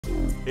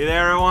Hey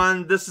there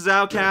everyone, this is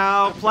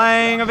Cow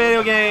playing a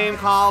video game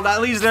called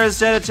At Least There's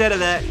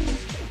Čedović.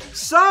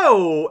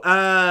 So,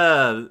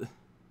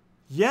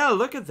 yeah,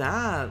 look at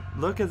that.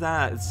 Look at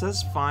that. It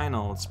says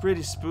final. It's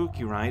pretty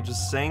spooky, right?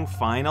 Just saying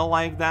final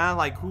like that?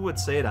 Like, who would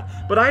say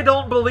that? But I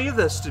don't believe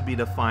this to be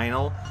the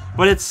final.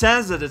 But it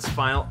says that it's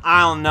final. I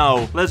don't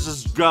know. Let's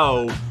just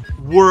go.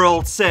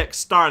 World 6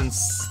 starting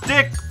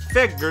stick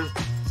figures.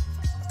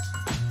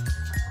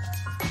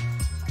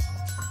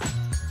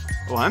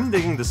 Oh, I'm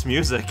digging this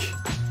music.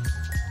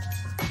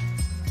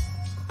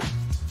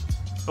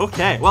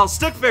 Okay, well,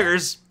 stick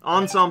figures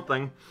on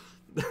something.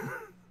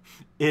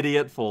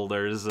 Idiot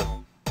folders.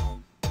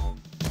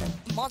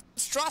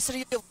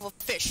 Monstrosity of a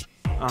fish.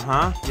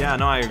 Uh-huh. Yeah,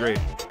 no, I agree.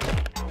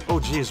 Oh,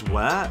 geez,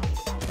 what?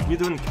 We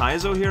doing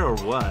Kaizo here or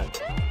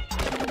what?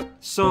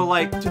 So,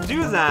 like, to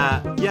do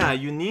that, yeah,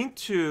 you need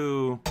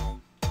to...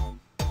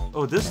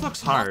 Oh, this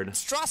looks hard.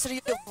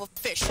 Monstrosity of a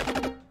fish.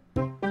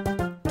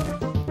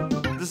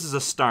 This is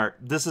a start.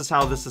 This is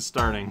how this is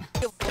starting.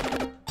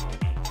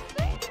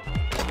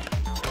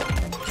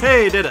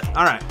 Hey, did it.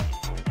 Alright.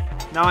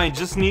 Now I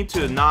just need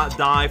to not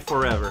die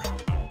forever.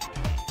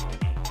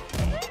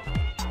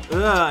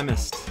 Ugh, I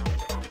missed.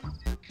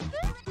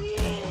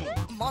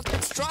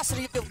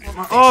 Monstrosity of a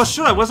fish. Oh,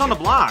 shoot, I was on the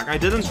block. I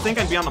didn't think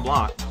I'd be on the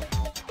block.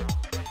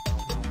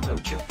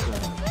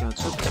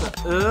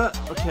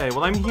 Okay,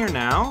 well, I'm here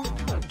now.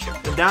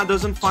 And that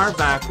doesn't fire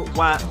back.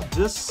 What?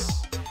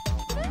 This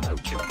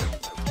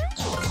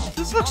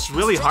looks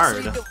really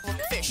hard.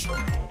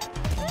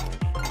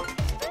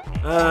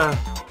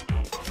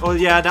 Oh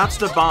yeah, that's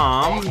the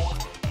bomb.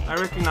 I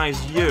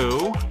recognize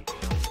you.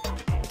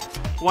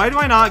 Why do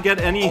I not get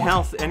any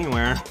health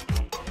anywhere?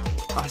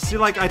 I see,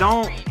 like, I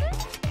don't...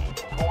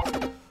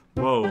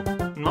 Whoa.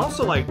 And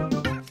also, like...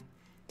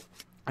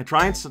 I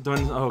tried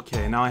doing...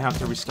 Okay, now I have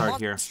to restart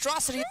here.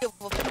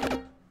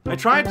 I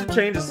tried to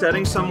change the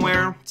settings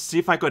somewhere, to see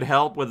if I could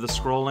help with the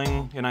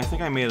scrolling, and I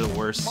think I made it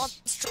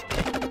worse.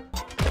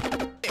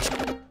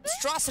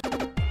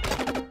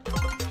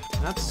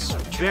 That's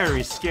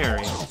very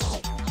scary.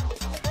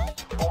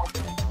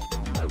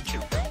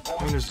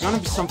 I mean, there's gonna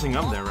be something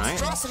up there, right?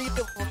 I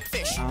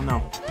don't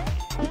know.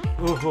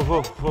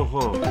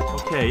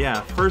 Oh. Okay,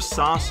 yeah, first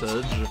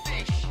sausage.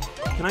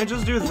 Can I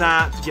just do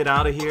that to get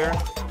out of here?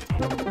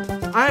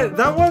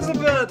 That was a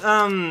bit,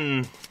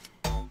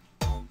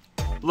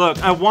 Look,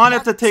 I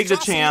wanted to take the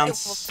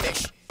chance.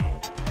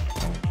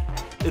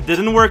 It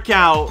didn't work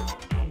out,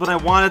 but I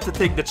wanted to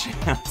take the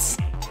chance.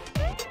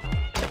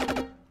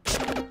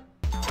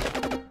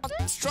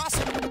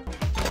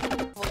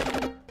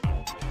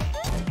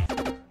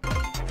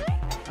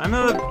 I'm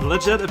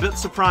legit a bit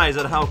surprised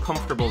at how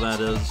comfortable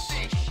that is.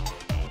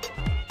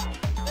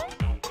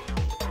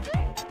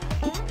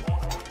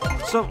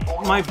 So,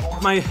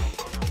 it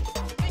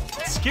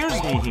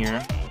scares me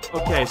here.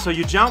 Okay, so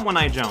you jump when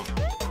I jump.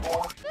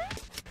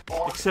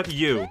 Except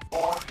you.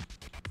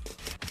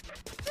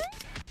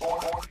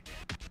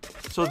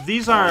 So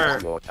these are,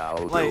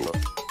 like...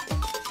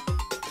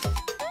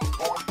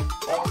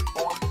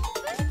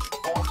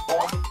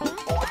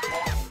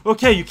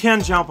 Okay, you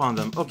can jump on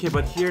them. Okay,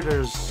 but here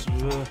there's...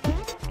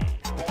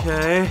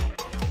 okay.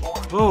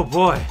 Oh,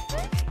 boy.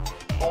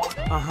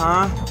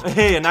 Uh-huh.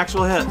 Hey, an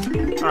actual hit.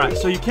 Alright,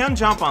 so you can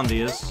jump on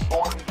these.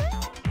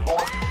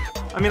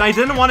 I mean, I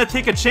didn't want to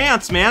take a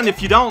chance, man,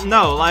 if you don't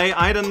know. Like,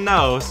 I didn't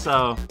know,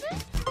 so...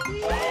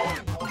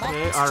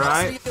 Okay,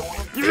 alright.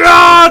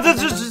 Yeah,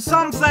 this is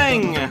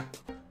something!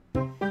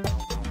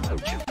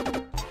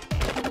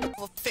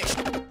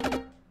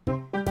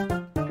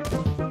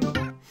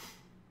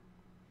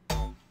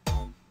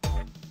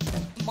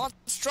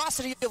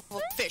 Monstrosity of a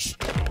fish.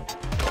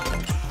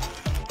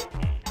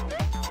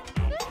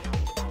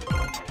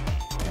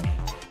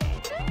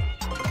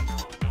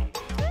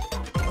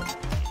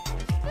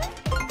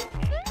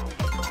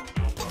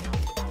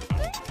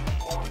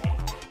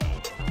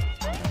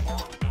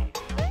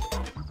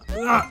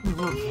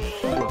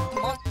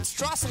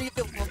 Monstrosity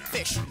of a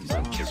fish.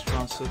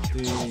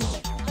 Monstrosity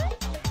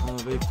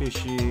of a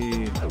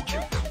fishy.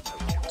 Okay,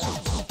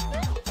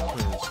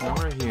 so now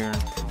we're here.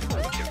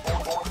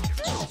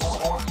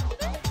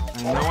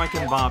 I know I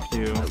can bop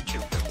you.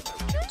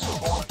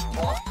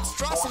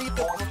 Monstrosity of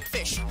a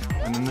fish.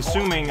 And I'm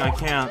assuming I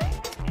can't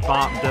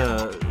bop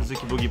the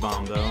Ziki Boogie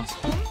Bomb, though.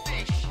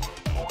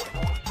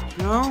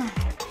 Go.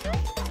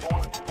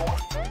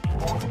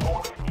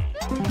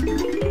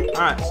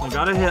 Alright, so I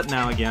got a hit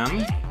now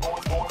again.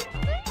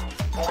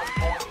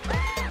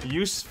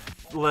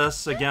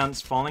 Useless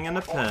against falling in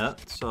the pit,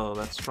 so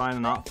let's try to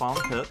not fall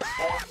in pits.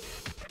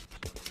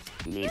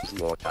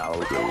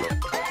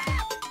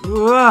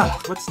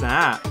 What's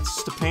that? It's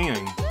just a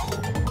painting.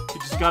 You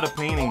just got a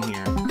painting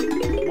here.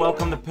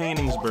 Welcome to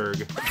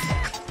Paintingsburg.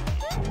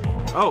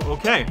 Oh,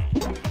 okay.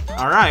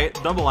 Alright,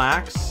 double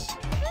axe.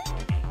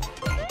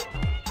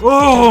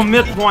 Oh,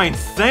 midpoint,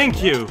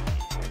 thank you!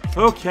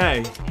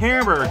 Okay,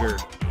 hamburger.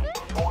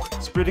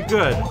 It's pretty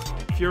good.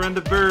 If you're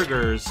into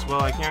burgers,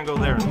 well, I can't go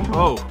there.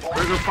 Oh,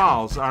 Burger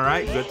Falls.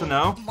 Alright, good to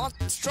know.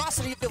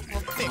 Monstrosity of a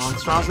fish.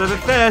 Monstrosity of a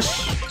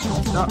fish.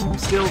 Oh,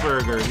 still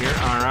burger here.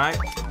 Alright.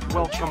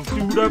 Welcome to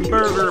the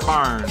burger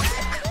barn.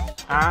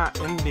 Ah,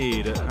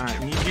 indeed.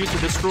 Alright, need you to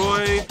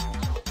destroy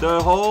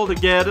the hole to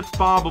get its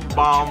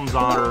bombs on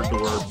our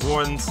door.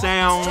 One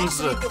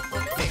sounds.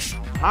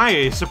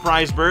 Hi,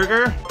 surprise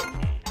burger.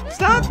 Is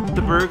that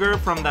the burger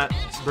from that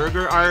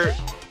burger art?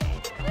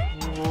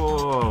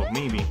 Whoa,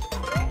 maybe.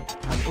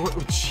 Oh,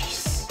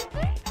 jeez.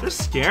 They're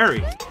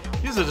scary.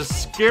 These are the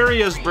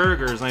scariest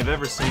burgers I've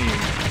ever seen.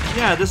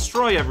 Yeah,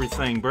 destroy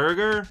everything,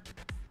 burger.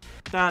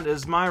 That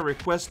is my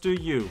request to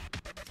you.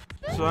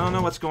 So I don't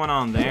know what's going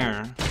on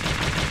there.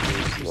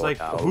 It's like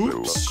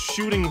hoops,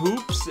 shooting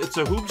hoops. It's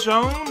a hoop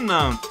zone.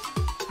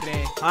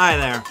 Hi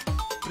there.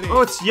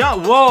 Oh, it's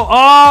Young. Whoa.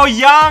 Oh,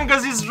 Young,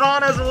 because he's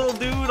drawn as a little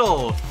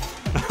doodle.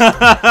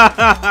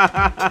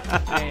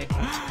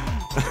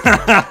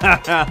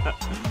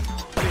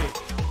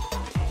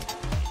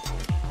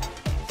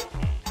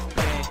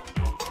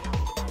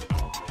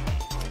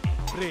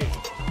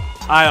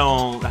 I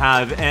don't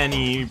have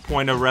any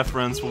point of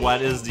reference.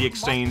 What is the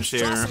exchange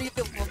here?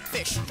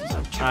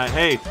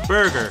 Hey,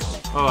 burger.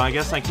 Oh, I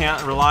guess I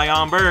can't rely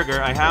on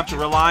burger. I have to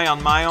rely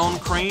on my own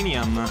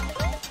cranium.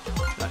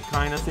 That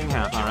kind of thing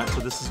happens. Alright,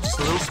 so this is just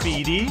a little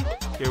speedy.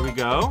 Here we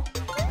go.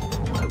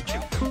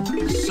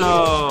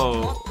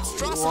 So,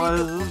 what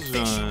is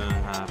gonna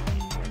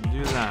happen?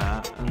 You do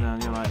that, and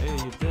then you're like, hey,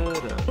 you did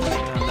it.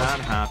 And that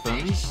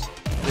happens.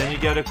 Then you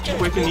get a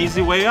quick and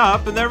easy way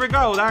up, and there we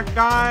go. That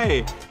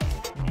guy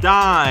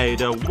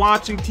died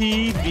watching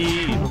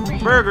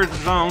TV. Burger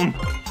zone.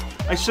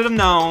 I should have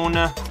known.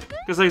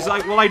 Because I was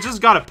like, well, I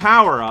just got a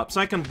power up,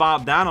 so I can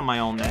bob that on my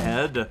own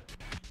head.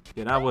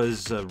 Yeah, that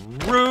was a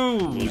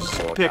ruse,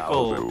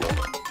 pickle.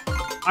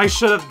 I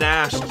should have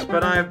dashed,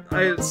 but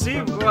I see,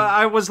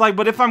 I was like,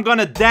 but if I'm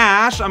gonna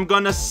dash, I'm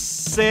gonna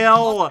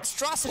sail,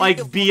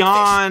 like,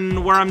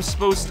 beyond where I'm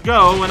supposed to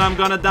go, and I'm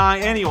gonna die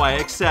anyway,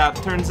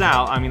 except, turns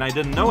out, I mean, I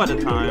didn't know at the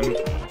time,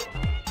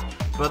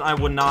 but I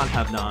would not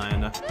have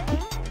died.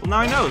 Well, now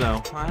I know,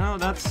 though. I know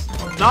that's...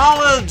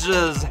 Knowledge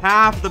is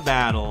half the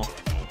battle.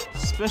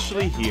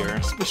 Especially here.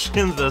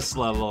 Especially in this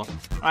level.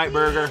 Alright,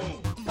 burger.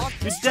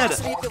 You did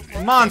it.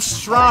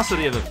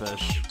 Monstrosity of a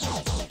fish.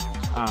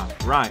 Ah,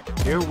 right.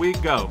 Here we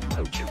go.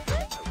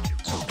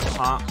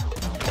 Pop.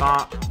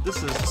 Pop. This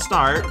is the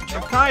start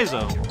of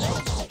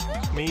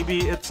Kaizo.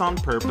 Maybe it's on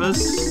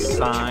purpose.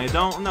 I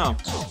don't know.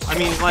 I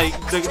mean, like,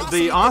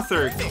 the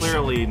author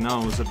clearly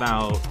knows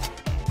about...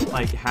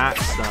 like hack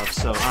stuff,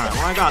 so alright,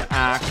 well I got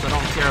axe, I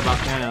don't care about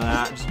any of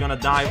that, I'm just gonna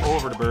dive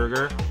over the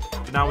burger.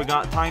 But now we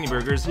got tiny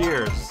burgers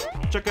here. Just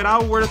check it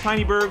out, we're the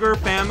tiny burger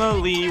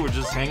family, we're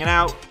just hanging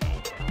out.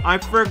 I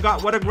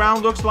forgot what the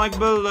ground looks like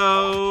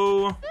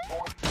below.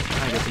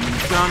 I guess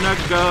I'm gonna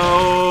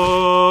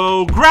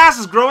go... Grass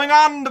is growing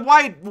on the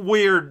white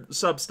weird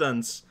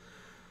substance.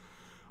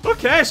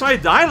 Okay, so I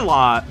died a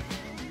lot.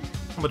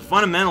 But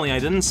fundamentally, I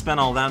didn't spend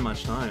all that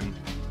much time.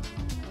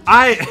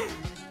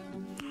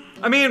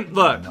 I mean,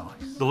 look,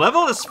 the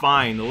level is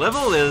fine. The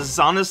level is,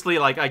 honestly,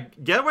 like, I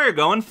get where you're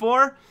going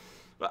for,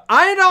 but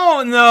I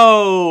don't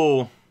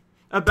know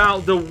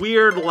about the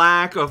weird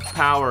lack of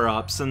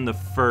power-ups in the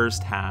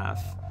first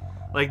half.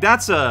 Like,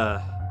 that's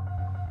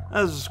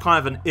just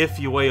kind of an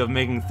iffy way of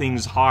making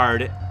things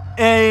hard.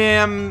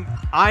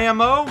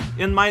 IMO?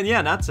 In my,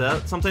 yeah, that's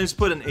it. Sometimes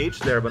put an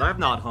H there, but I'm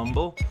not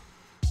humble.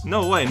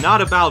 No way,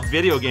 not about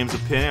video games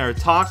opinion, or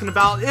talking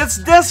about,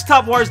 it's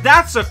Desktop Wars,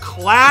 that's a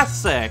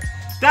classic!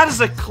 That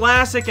is a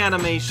classic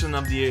animation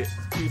of the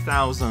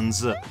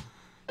 2000s.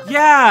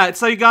 Yeah,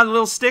 it's like you got a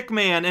little stick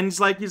man, and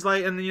he's like,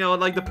 and you know,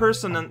 like the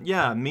person, and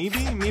yeah,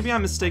 maybe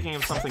I'm mistaking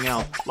of something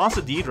else. Lots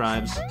of D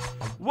drives.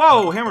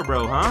 Whoa, Hammer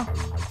Bro, huh?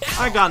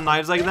 I got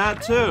knives like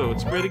that too.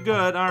 It's pretty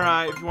good. All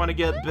right, if you want to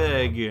get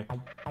big,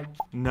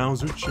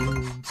 now's your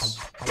chance.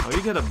 Oh,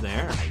 you get up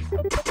there.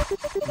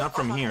 Not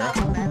from here.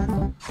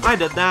 I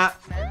did that.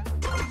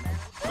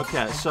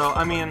 Okay, so,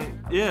 I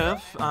mean,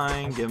 if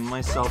I give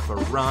myself a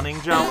running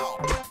jump...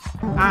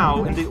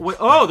 Ow, indeed, wait,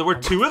 oh, there were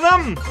two of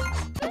them?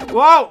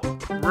 Whoa!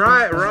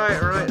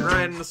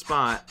 Right in the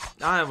spot.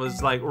 I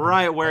was, like,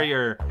 right where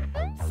your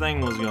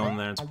thing was going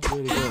there. It's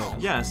pretty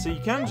good. Yeah, so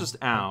you can just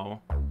ow.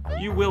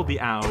 You will be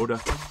owed.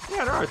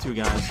 Yeah, there are two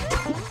guys.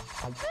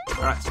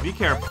 Alright, so be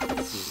careful.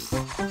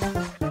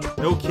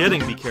 No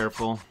kidding, be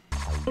careful.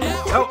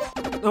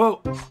 Oh!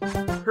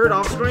 Heard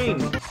off screen.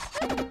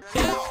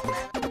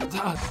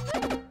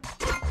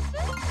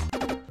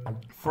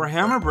 For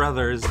Hammer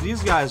Brothers,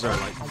 these guys are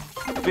like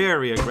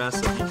very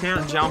aggressive. You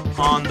can't jump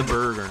on the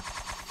burger.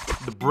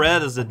 The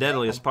bread is the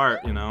deadliest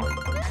part, you know.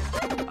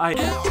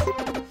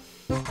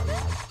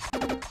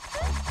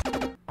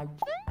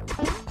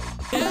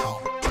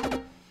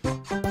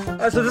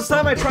 So this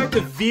time I tried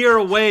to veer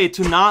away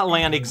to not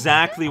land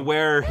exactly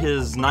where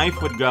his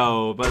knife would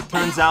go, but it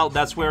turns out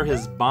that's where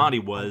his body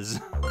was.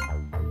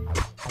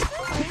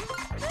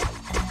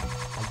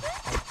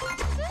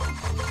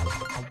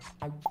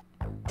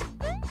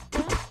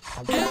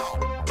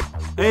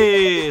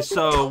 Hey,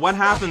 so what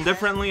happened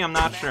differently? I'm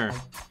not sure.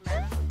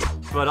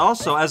 But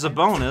also, as a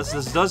bonus,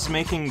 this does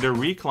making the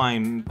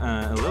recline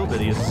a little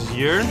bit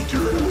easier.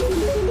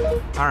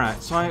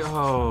 Alright, so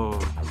oh,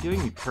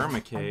 giving me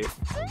permacape.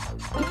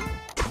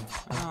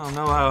 I don't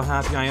know how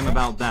happy I am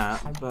about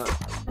that, but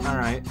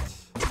alright.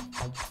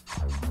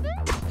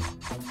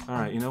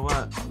 Alright, you know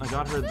what? I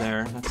got her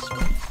there. That's...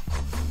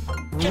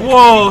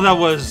 Whoa, that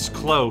was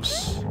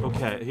close.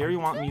 Okay, here you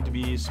want me to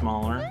be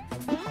smaller.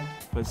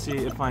 But see,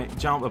 if I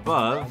jump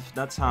above,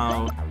 that's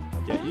how...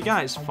 Yeah, you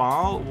guys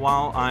fall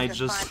while I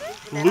just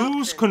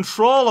lose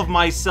control of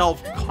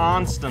myself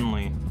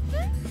constantly.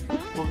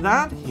 Will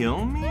that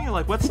heal me?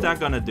 Like, what's that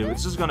gonna do?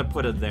 It's just gonna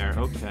put it there.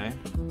 Okay.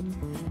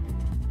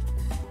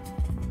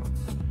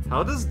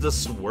 How does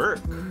this work?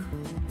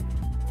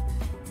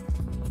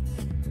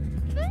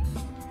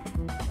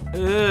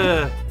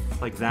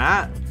 Like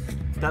that?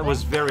 That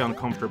was very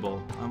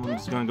uncomfortable. I'm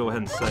just gonna go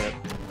ahead and say it.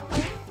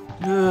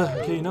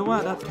 Okay, you know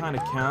what? That kind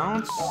of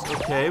counts.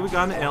 Okay, we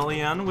got an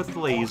alien with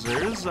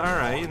lasers.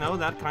 Alright, you know,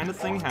 that kind of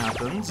thing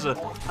happens.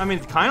 I mean,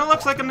 it kind of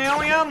looks like an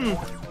alien!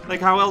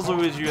 Like, how else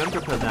would you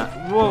interpret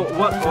that? Whoa,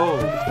 what? Oh.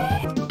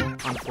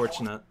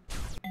 Unfortunate.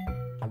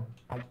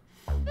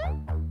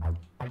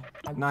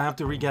 Now I have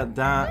to re-get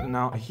that.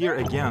 Now, here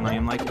again, I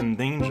am, like, in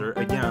danger.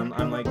 Again,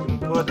 I'm, like,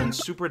 put in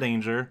super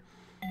danger.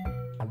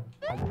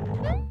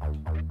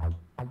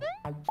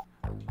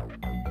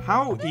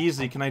 How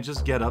easy can I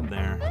just get up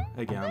there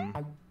again?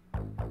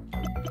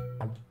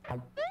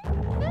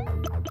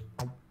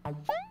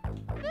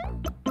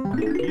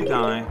 You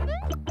die.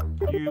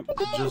 You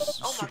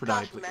just super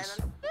die, please.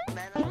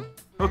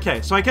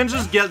 Okay, so I can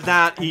just get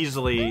that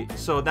easily,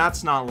 so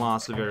that's not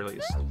lost at the very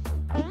least.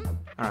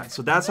 Alright,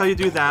 so that's how you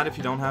do that if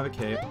you don't have a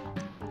cape.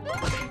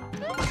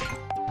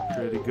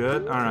 Pretty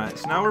good. Alright,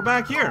 so now we're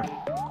back here.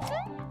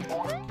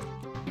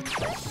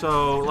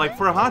 So, like,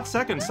 for a hot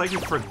second, it's like you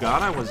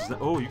forgot I was...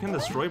 Oh, you can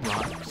destroy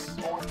Brocks.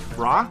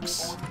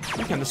 Brocks?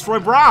 You can destroy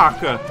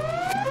Brock! Oh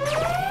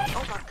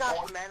my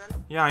gosh, man.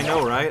 Yeah, I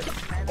know, right?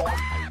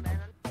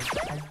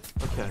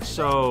 Okay,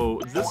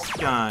 so this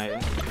guy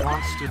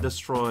wants to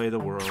destroy the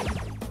world.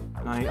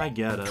 And I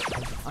get it.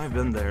 I've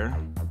been there.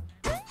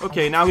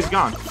 Okay, now he's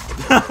gone.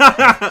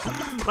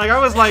 Like, I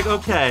was like,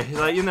 okay,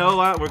 like, you know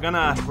what? We're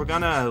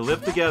gonna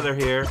live together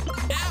here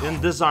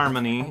in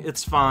disharmony.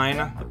 It's fine.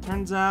 But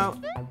turns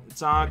out,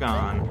 it's all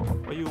gone.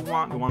 What you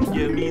want? You want to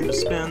give me the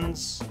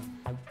spins?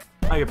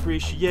 I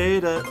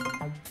appreciate it.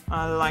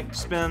 I like to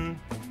spin.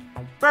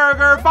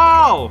 Burger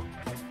ball!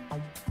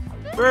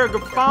 Burger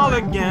ball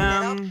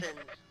again!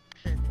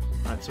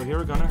 Alright, so here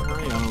we're gonna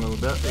hurry on a little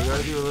bit. We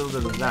gotta do a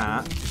little bit of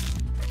that.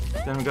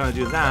 Then we're gonna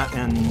do that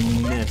and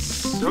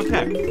miss.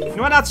 Okay. You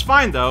know what? That's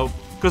fine though,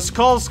 because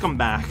skulls come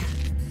back.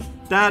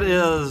 That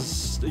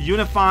is the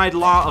unified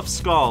law of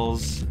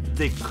skulls.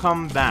 They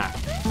come back.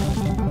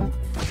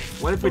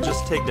 What if we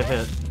just take the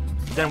hit?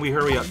 Then we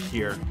hurry up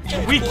here.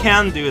 We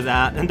can do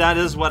that, and that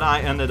is what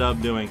I ended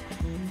up doing.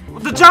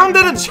 The jump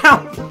didn't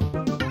jump!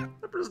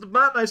 I pressed the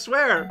button, I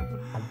swear.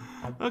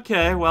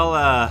 Okay,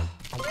 well,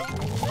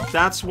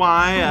 that's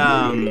why,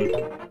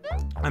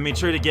 I made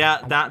sure to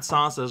get that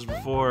sausage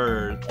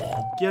before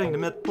getting the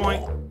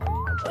midpoint.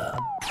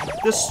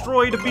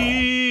 Destroy the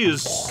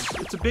bees!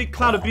 It's a big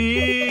cloud of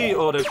bees!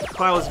 Oh, the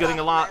cloud is getting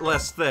a lot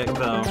less thick,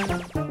 though.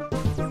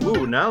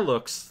 Ooh, now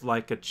looks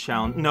like a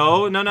challenge.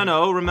 No, no, no,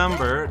 no.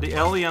 Remember, the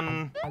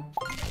alien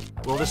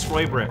will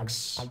destroy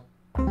bricks.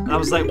 I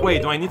was like,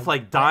 wait, do I need to,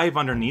 like, dive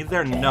underneath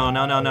there? No,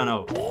 no, no, no,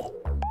 no.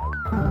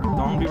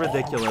 Don't be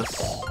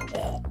ridiculous.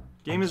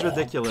 Game is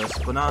ridiculous,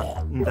 but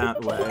not in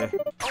that way.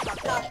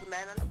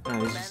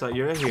 And it's just like,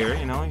 you're here,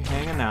 you know,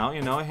 hanging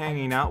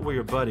out with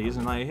your buddies,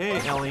 and like,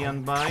 hey,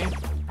 alien buddy,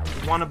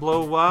 you wanna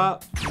blow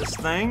up this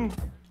thing?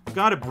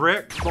 Got a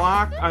brick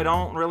block I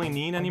don't really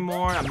need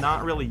anymore, I'm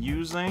not really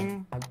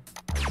using.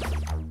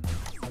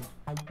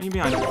 Maybe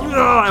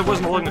I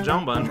wasn't holding the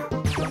jump button.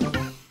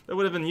 That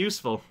would have been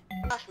useful.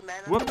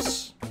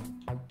 Whoops.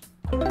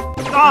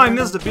 Oh, I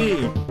missed a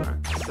bee!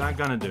 Alright, what's that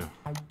gonna do?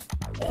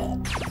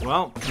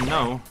 Well,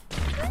 no.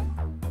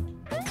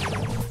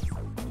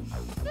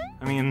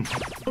 I mean,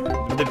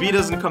 the bee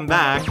doesn't come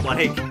back,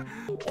 like...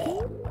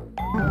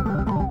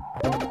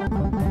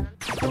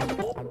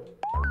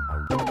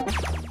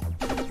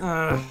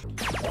 Yeah.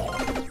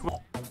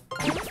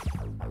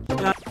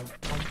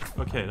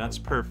 Okay, that's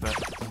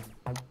perfect.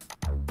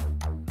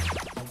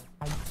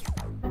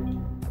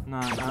 No,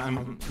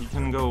 you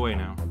can go away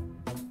now.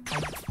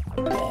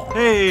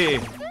 Hey!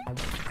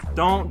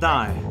 Don't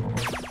die.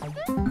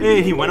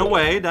 Hey, he went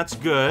away, that's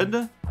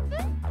good.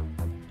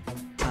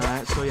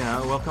 Alright, so yeah,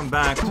 welcome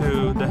back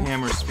to the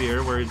hammer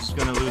sphere, where you're just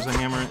gonna lose a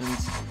hammer and...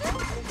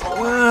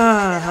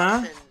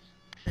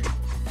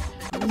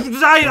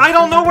 I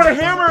don't know where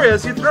the hammer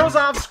is! He throws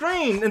off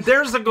screen! And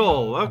there's the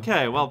goal!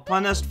 Okay, well,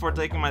 punished for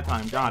taking my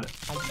time. Got it.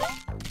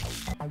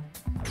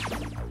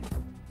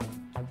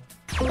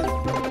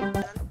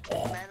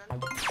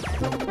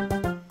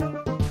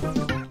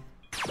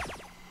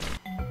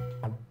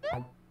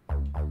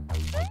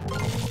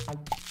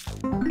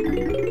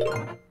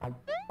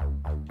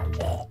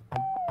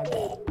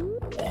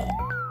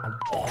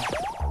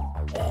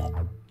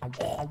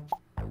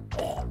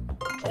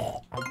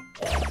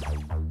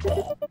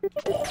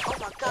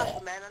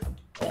 gosh, man.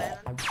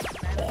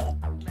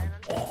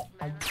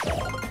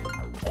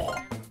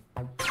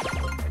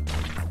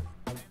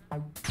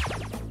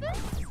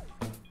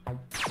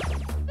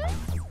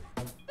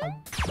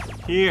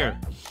 Here.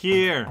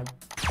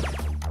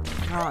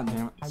 God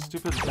damn it.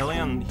 Stupid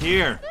alien.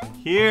 Here.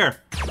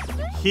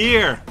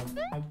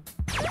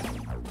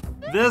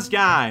 This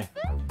guy.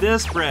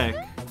 This brick.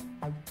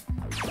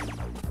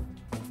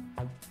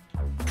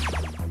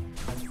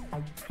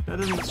 That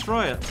didn't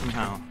destroy it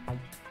somehow.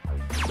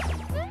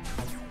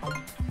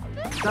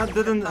 That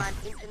didn't... Find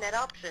internet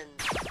options.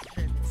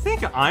 I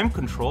think I'm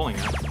controlling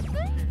it.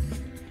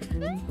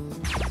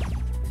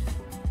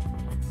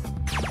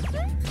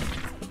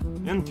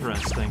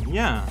 Interesting,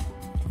 yeah.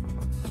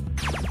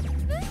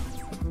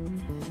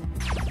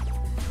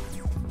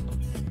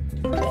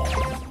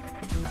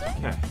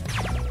 Okay.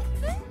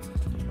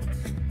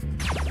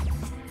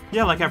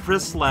 Yeah, like I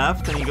press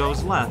left and he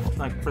goes left.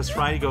 Like press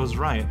right, he goes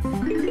right.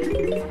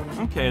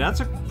 Okay, that's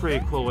a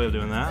pretty cool way of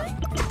doing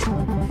that.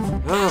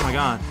 Oh my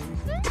god.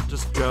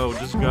 Just go.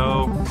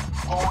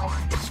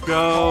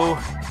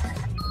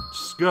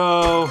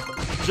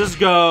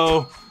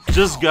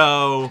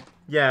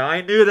 Yeah,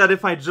 I knew that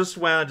if I just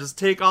went, just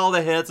take all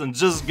the hits and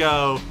just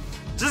go.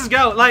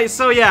 Like,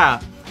 so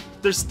yeah.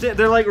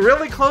 They're like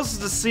really close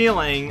to the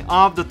ceiling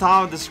off the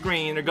top of the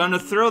screen. They're gonna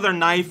throw their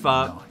knife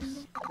up.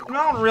 I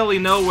don't really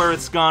know where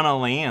it's gonna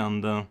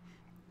land.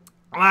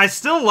 I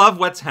still love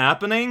what's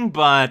happening,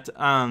 but,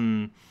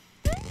 yeah,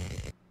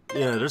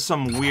 there's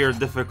some weird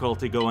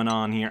difficulty going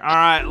on here.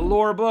 Alright,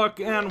 lore book,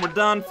 and we're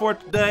done for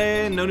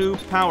today. No new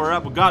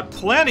power-up. We got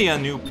plenty of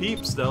new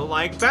peeps, though,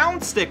 like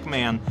Bounce Stick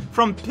Man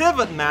from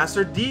Pivot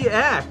Master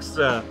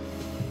DX.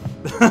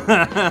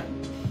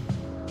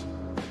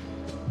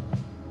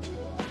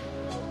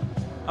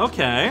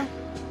 Okay.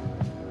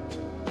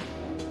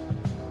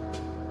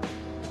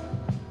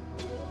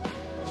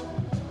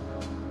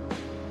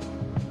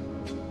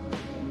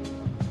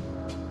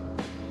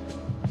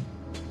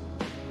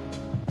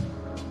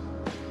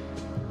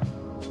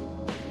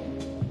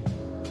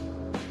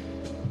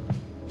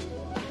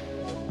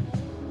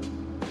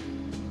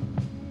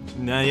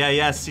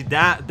 Yeah, see,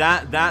 that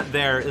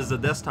there is the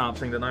desktop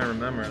thing that I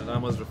remember that I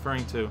was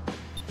referring to.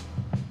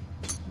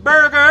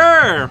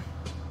 Burger!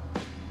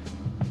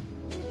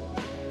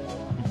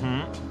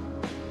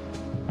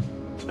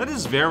 That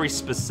is very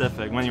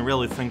specific when you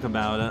really think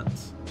about it.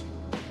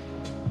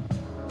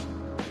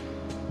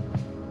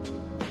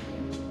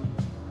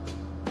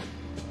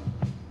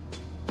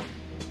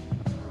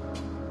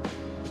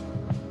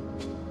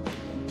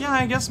 Yeah,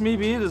 I guess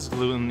maybe it is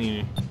gluten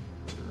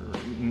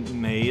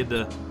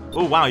made.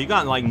 Oh wow, you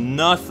got like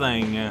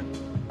nothing. I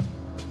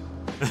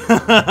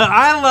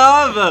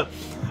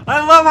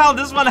love how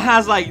this one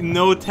has like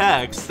no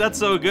text. That's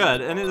so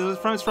good. And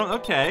it's from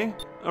okay,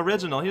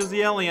 original. Here's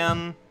the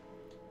alien.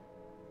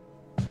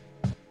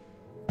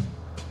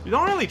 You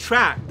don't really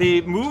track. They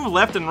move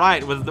left and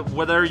right with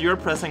whether you're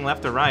pressing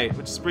left or right,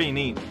 which is pretty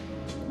neat.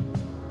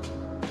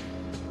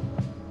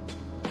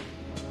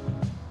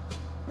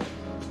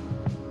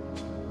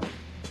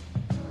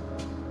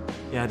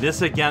 Yeah,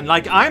 this again,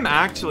 like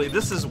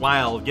this is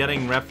wild,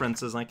 getting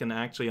references I can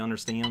actually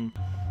understand.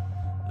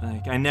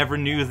 Like, I never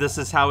knew this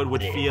is how it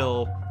would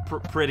feel.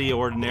 Pretty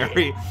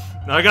ordinary.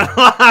 Not gonna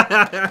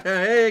lie.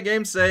 Hey,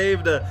 game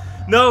saved.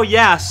 No,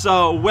 yeah,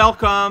 so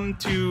welcome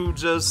to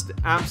just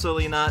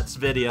absolutely nuts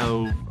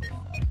video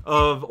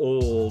of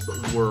Old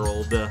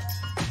World. And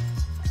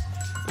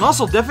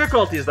also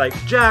difficulty is like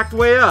jacked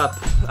way up.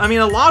 I mean,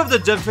 a lot of the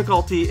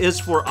difficulty is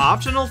for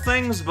optional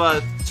things,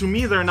 but to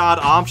me they're not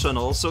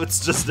optional, so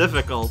it's just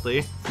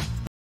difficulty.